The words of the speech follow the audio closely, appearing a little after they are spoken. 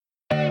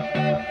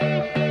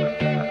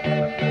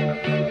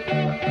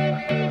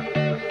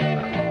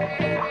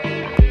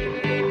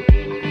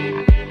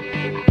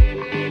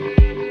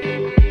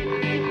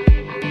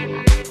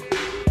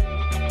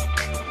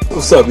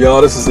What's up,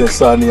 y'all? This is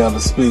Inside Neon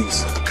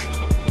Speaks.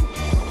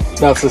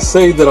 Now, to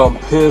say that I'm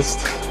pissed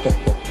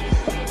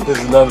is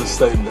another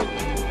statement.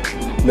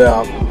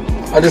 Now,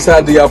 I just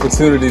had the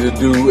opportunity to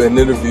do an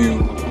interview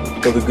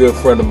with a good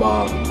friend of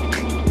mine.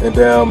 And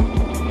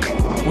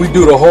we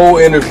do the whole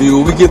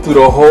interview. We get through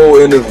the whole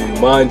interview,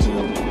 mind you.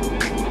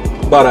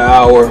 About an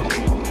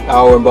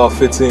hour and about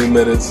 15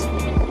 minutes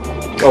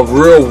of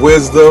real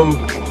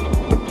wisdom.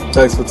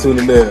 Thanks for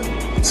tuning in.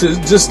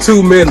 Just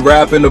two men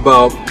rapping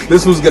about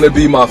this was going to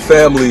be my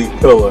family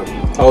pillar.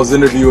 I was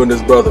interviewing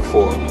this brother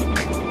for.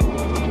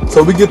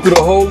 So we get through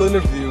the whole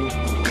interview.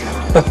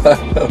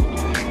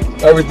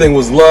 Everything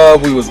was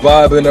love. We was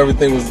vibing.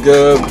 Everything was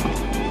good.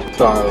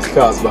 Sorry, there's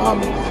cops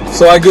behind me.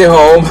 So I get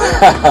home.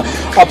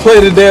 I play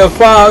the damn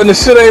file and the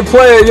shit ain't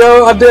playing,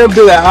 yo. I damn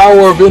did an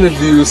hour of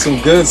interview,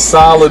 some good,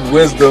 solid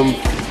wisdom,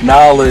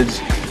 knowledge,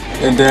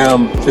 and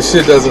damn, the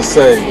shit doesn't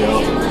say,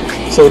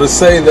 yo. So to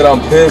say that I'm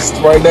pissed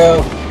right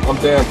now, I'm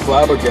damn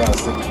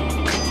flabbergasted.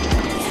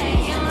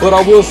 But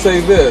I will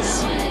say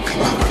this.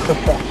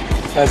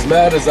 As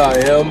mad as I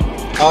am,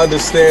 I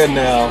understand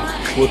now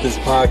what this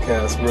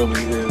podcast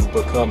really is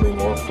becoming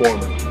or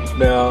forming.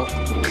 Now,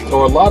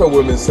 or a lot of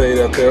women say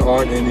that there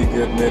aren't any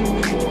good men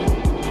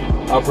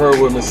anymore. I've heard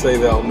women say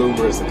that on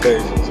numerous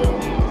occasions,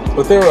 yo.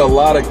 But there are a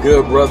lot of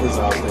good brothers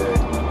out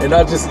there. And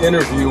I just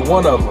interviewed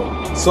one of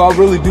them. So I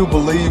really do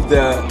believe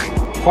that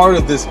part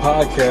of this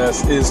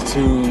podcast is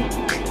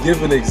to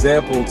give an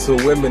example to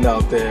women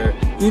out there,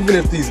 even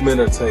if these men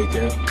are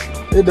taken.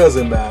 It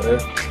doesn't matter.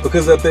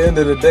 Because at the end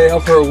of the day,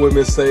 I've heard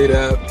women say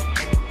that,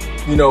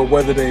 you know,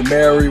 whether they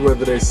marry,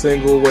 whether they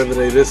single, whether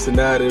they this and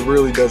that, it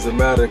really doesn't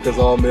matter because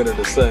all men are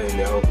the same,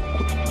 yo.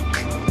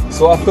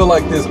 So I feel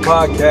like this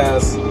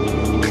podcast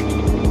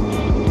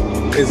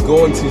is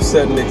going to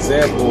set an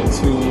example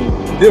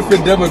to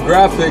different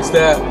demographics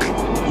that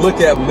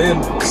look at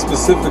men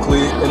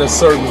specifically in a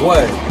certain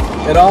way.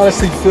 And I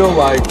honestly feel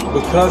like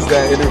because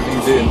that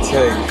interview didn't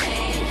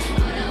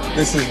take,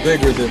 this is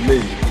bigger than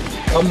me.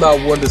 I'm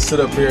not one to sit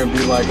up here and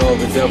be like, oh,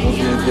 the devil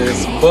did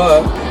this,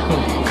 but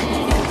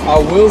I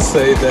will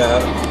say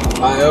that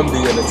I am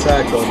being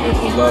attacked on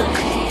different levels.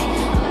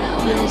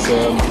 You know what I'm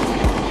saying?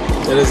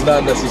 And it's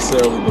not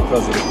necessarily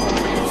because of the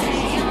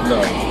podcast.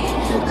 No.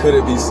 And could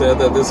it be said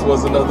that this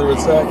was another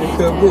attack? It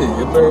could be.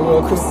 It very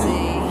well could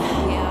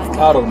be.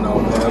 I don't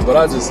know, man, but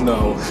I just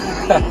know.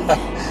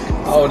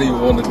 I don't even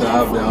want to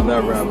dive down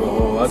that rabbit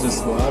hole. I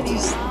just,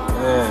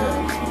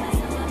 man.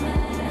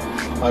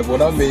 Like,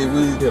 what I mean,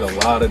 we hit a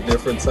lot of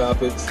different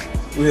topics.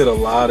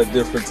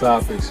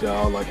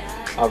 Y'all. Like,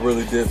 I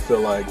really did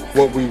feel like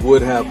what we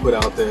would have put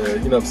out there,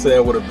 you know what I'm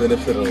saying, would have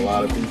benefited a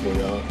lot of people,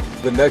 y'all.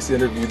 The next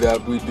interview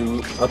that we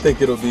do, I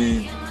think it'll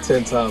be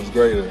 10 times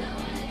greater.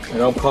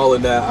 And I'm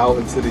calling that out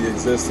into the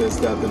existence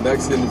that the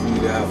next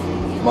interview that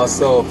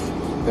myself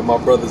and my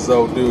brother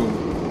Zoe do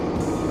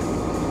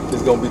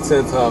is going to be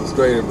 10 times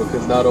greater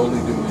because not only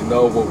do we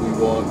know what we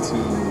want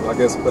to, I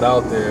guess, put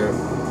out there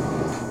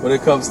when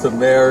it comes to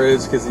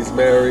marriage, because he's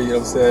married, you know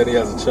what I'm saying, he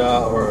has a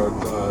child or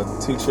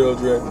 2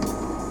 children.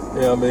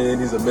 You know what I mean?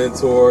 He's a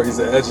mentor, he's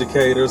an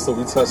educator, so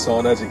we touched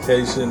on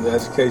education, the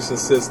education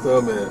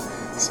system, and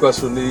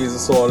special needs, and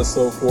so on and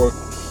so forth.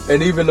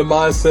 And even the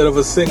mindset of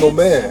a single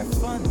man,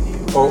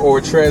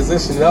 or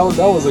transition. That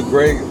was a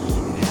great,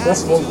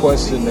 that's one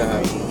question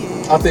that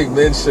I think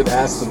men should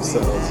ask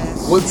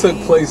themselves. What took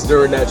place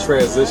during that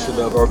transition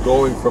of, or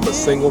going from a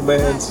single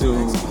man to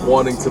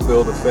wanting to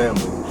build a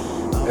family,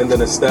 and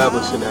then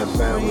establishing that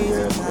family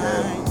and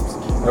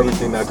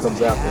everything that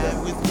comes after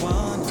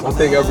that? I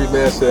think every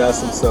man should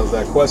ask themselves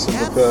that question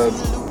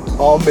because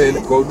all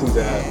men go through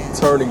that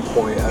turning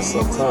point at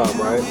some time,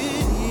 right?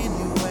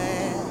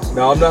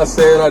 Now, I'm not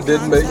saying I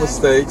didn't make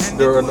mistakes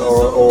during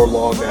or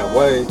along that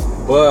way,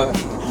 but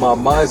my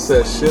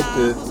mindset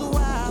shifted.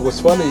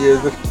 What's funny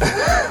is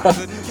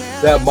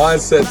that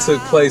mindset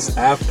took place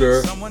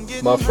after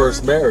my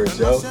first marriage,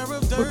 yo.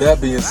 With that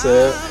being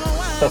said,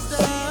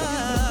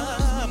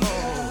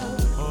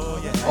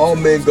 all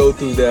men go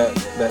through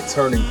that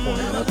turning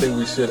point, and I think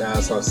we should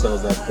ask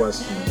ourselves that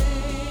question.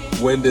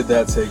 When did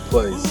that take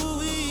place?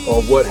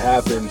 Or what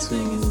happened to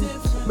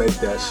make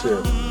that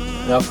shift?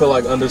 And I feel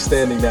like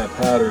understanding that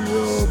pattern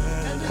will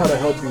kind of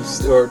help you,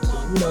 or,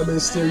 you know what I mean,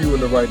 steer you in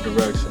the right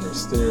direction, or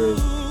steer.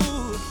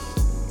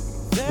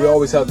 We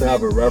always have to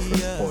have a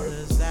reference point.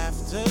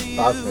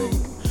 I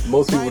think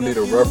most people need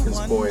a reference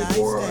point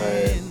or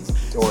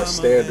a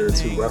standard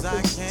to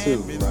reference to,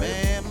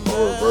 right?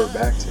 Or revert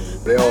back to.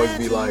 They always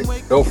be like,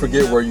 don't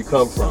forget where you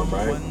come from,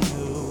 right?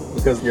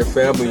 Because your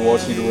family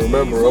wants you to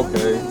remember,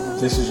 okay,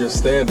 this is your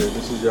standard,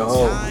 this is your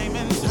home,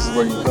 this is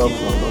where you come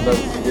from. Don't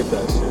never forget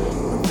that shit.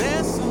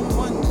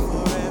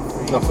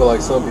 I feel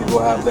like some people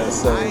have that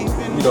same,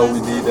 you know, we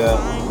need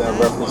that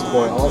reference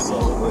point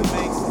also.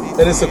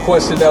 And it's a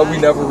question that we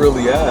never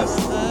really ask,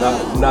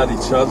 not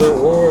each other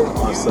or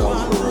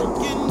ourselves, for real.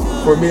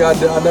 For me, I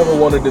never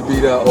wanted to be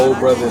that old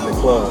brother in the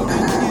club.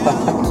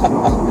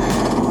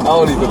 I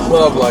don't even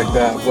club like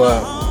that,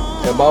 but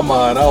In my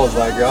mind, I was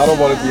like, yo, I don't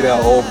want to be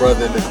that old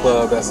brother in the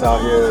club that's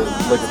out here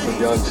looking for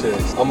young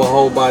chicks. I'm a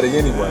homebody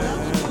anyway.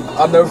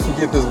 I'll never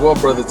forget this one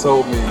brother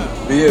told me,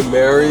 being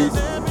married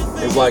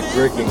is like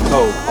drinking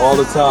Coke all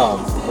the time.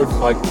 Or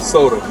like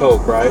soda,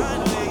 Coke, right?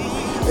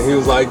 And he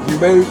was like, you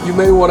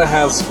may want to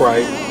have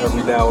Sprite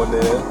every now and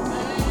then. You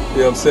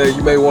know what I'm saying?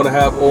 You may want to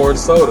have orange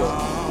soda.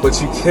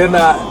 But you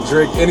cannot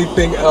drink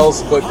anything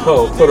else but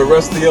Coke for the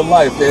rest of your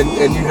life.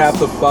 And you have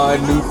to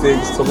find new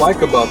things to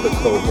like about the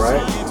Coke,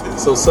 right?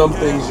 So some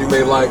things you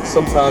may like,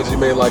 sometimes you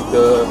may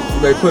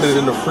put it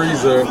in the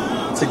freezer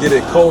to get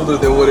it colder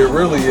than what it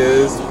really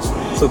is.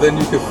 So then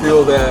you can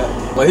feel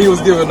that, like he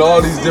was giving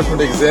all these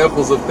different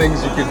examples of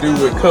things you can do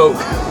with Coke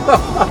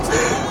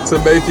to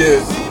make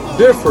it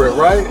different,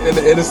 right? And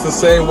it's the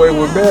same way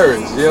with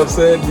marriage, you know what I'm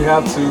saying? You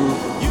have to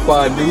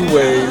find new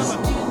ways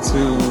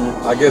to,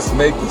 I guess,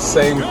 make the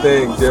same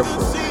thing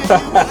different.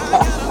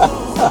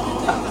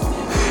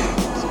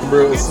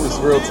 It's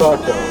real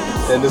talk though.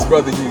 And this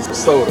brother used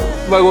soda.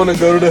 You might want to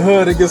go to the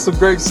hood and get some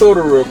great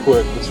soda real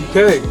quick, but you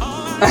can't.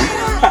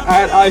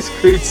 Add ice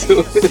cream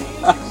to it.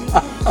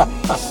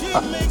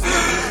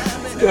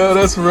 Yo,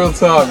 that's real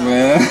talk,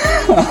 man.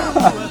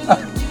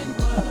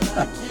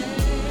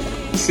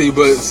 See,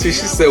 she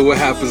said what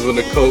happens when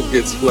the Coke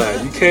gets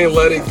flat. You can't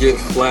let it get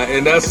flat,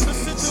 and that's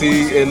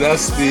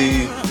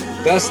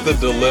the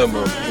dilemma.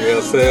 You know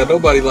what I'm saying?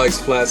 Nobody likes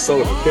flat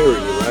soda,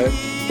 period, right?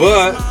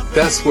 But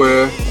that's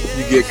where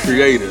you get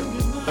creative.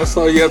 That's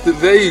all you have to.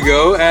 There you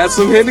go. Add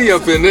some Henny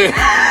up in there.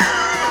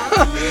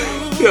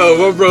 Yo,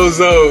 my bro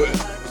Zoe.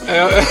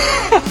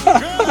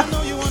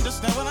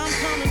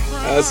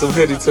 Add some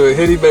Henny to it.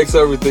 Henny makes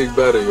everything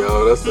better,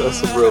 yo. That's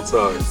some real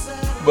talk.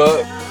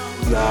 But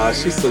nah,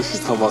 she's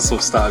talking about some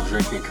stop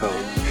drinking Coke.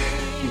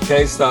 You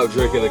can't stop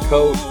drinking a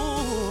Coke.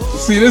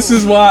 See, this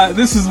is why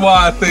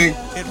I think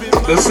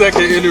the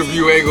second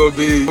interview ain't gonna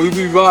be. We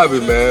be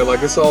vibing, man.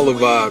 Like it's all a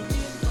vibe.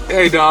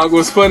 Hey, dog.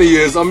 What's funny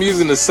is I'm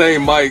using the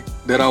same mic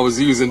that I was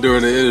using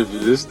during the interview.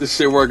 This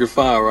shit working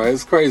fine, right?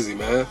 It's crazy,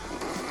 man.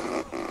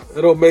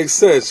 It don't make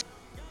sense.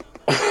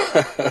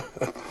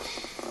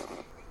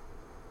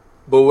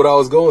 But what I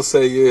was gonna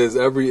say is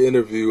every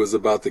interview is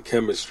about the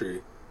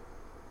chemistry.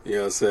 You know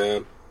what I'm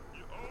saying?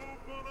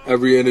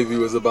 Every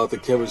interview is about the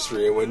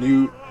chemistry, and when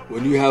you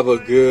have a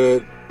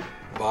good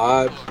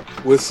vibe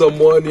with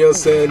someone, you know what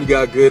I'm saying, you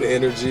got good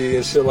energy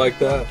and shit like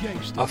that,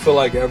 I feel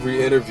like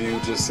every interview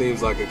just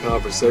seems like a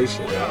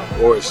conversation,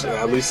 or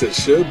at least it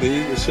should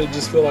be. It should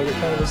just feel like a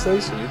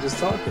conversation. You're just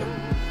talking.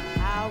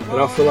 And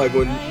I feel like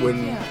when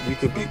you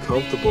can be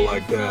comfortable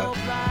like that,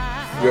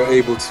 you're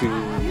able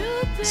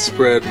to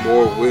spread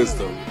more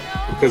wisdom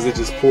because it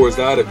just pours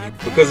out of you,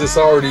 because it's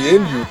already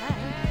in you.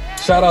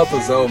 Shout out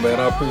to Zoe, man.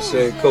 I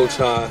appreciate Coach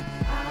High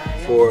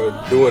for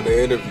doing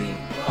the interview.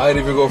 I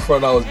didn't even go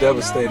front. I was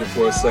devastated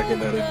for a second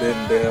that it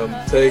didn't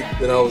damn take.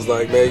 Then I was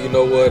like, man, you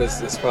know what?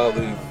 It's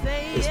probably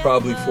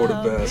for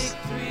the best.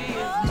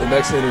 The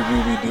next interview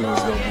we do is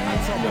gonna be, you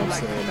know what I'm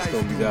saying, it's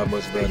gonna be that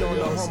much better,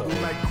 y'all. So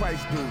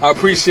I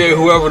appreciate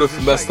whoever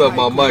messed up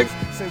my mic.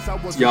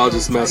 Y'all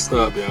just messed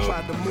up, yo.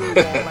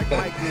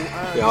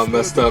 Y'all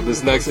messed up.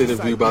 This next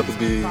interview about to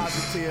be,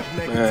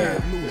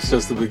 man, it's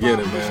just the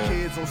beginning,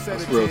 man.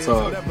 That's real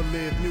talk.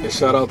 And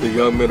shout out to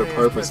Young Men of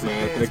Purpose,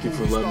 man. Thank you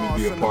for letting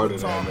me be a part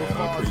of that, man.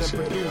 I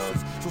appreciate it,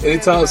 yo.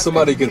 Anytime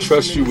somebody can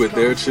trust you with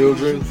their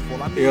children,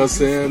 you know what I'm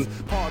saying,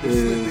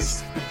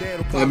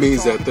 that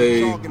means that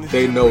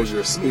they know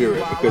your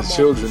spirit, because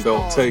children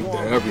don't take to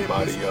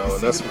everybody, yo,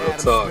 and that's real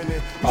talk.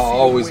 I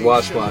always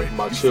watch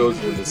my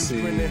children to see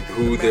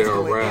who they're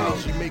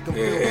around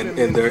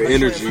and their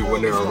energy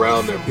when they're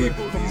around these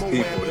people,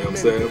 you know what I'm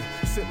saying?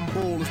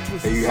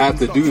 And you have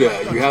to do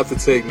that. You have to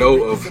take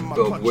note of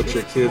what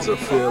your kids are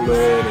feeling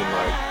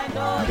and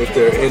like if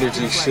their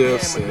energy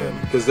shifts, and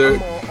because they're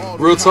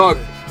real talk.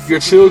 Your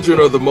children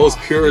are the most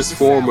purest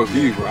form of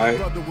you, right?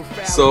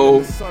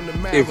 So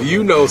if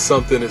you know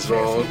something is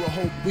wrong,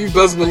 you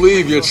best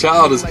believe your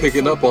child is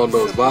picking up on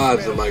those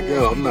vibes and like,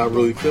 yo, I'm not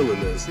really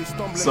feeling this.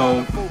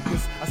 So,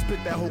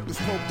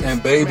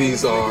 and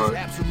babies are,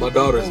 my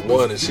daughter's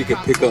 1 and she can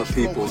pick up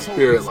people's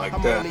spirit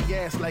like that.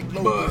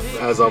 But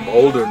as I'm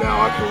older now,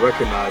 I can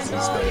recognize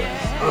these things.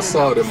 I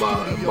saw it in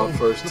my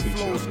first 2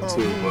 children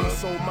too,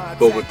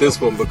 but with this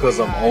one, because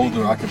I'm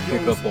older, I can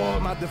pick up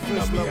on,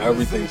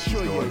 everything she's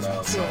doing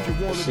now. So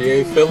if she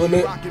ain't feeling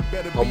it,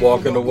 I'm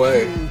walking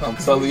away. I'm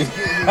telling you,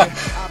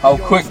 I'm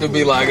quick to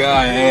be like, all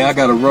right, hey, I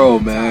gotta roll,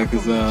 man.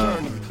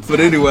 But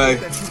anyway,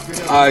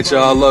 all right,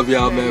 y'all. I love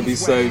y'all, man. Be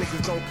safe.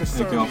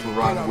 Thank y'all for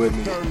riding with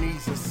me.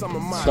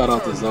 Shout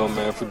out to Zoe,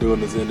 man, for doing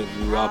this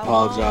interview. I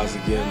apologize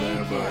again,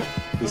 man,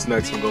 but this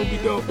next one gonna be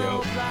dope, yo.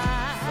 All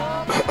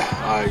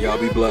right, y'all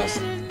be blessed.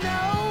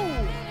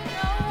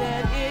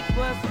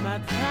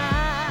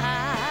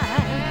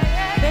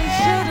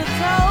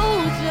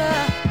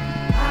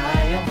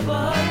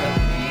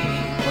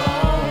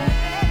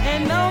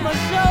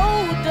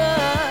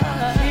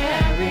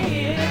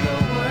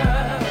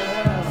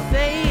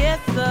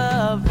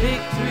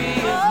 Victory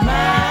is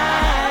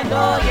mine,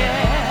 oh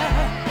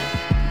yeah.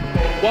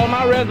 Well,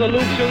 my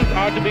resolutions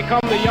are to become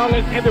the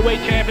youngest heavyweight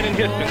champion in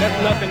history.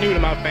 That's nothing new to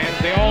my fans.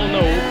 They all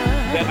know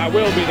that I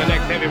will be the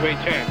next heavyweight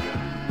champion.